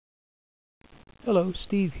Hello,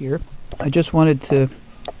 Steve here. I just wanted to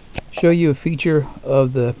show you a feature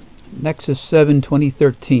of the Nexus 7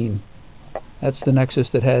 2013. That's the Nexus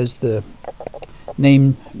that has the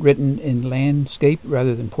name written in landscape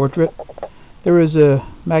rather than portrait. There is a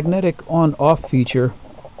magnetic on-off feature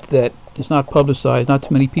that is not publicized. Not too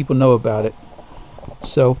many people know about it.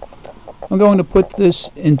 So I'm going to put this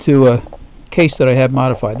into a case that I have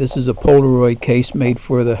modified. This is a Polaroid case made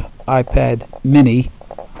for the iPad mini.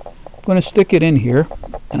 I'm going to stick it in here,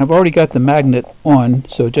 and I've already got the magnet on,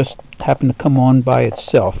 so it just happened to come on by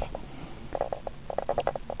itself.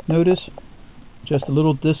 Notice just a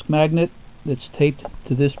little disc magnet that's taped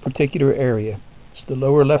to this particular area. It's the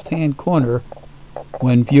lower left hand corner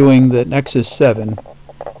when viewing the Nexus 7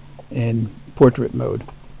 in portrait mode.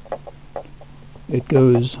 It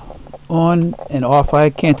goes on and off. I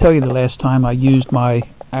can't tell you the last time I used my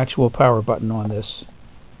actual power button on this.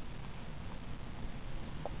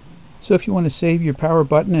 So if you want to save your power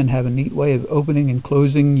button and have a neat way of opening and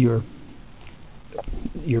closing your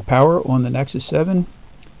power on the Nexus 7,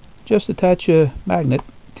 just attach a magnet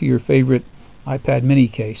to your favorite iPad mini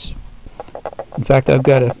case. In fact, I've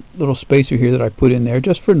got a little spacer here that I put in there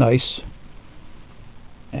just for nice,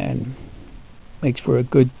 and makes for a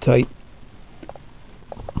good tight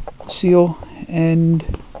seal. And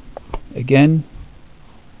again,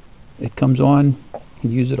 it comes on. You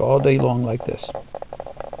can use it all day long like this.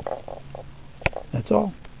 That's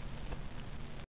all.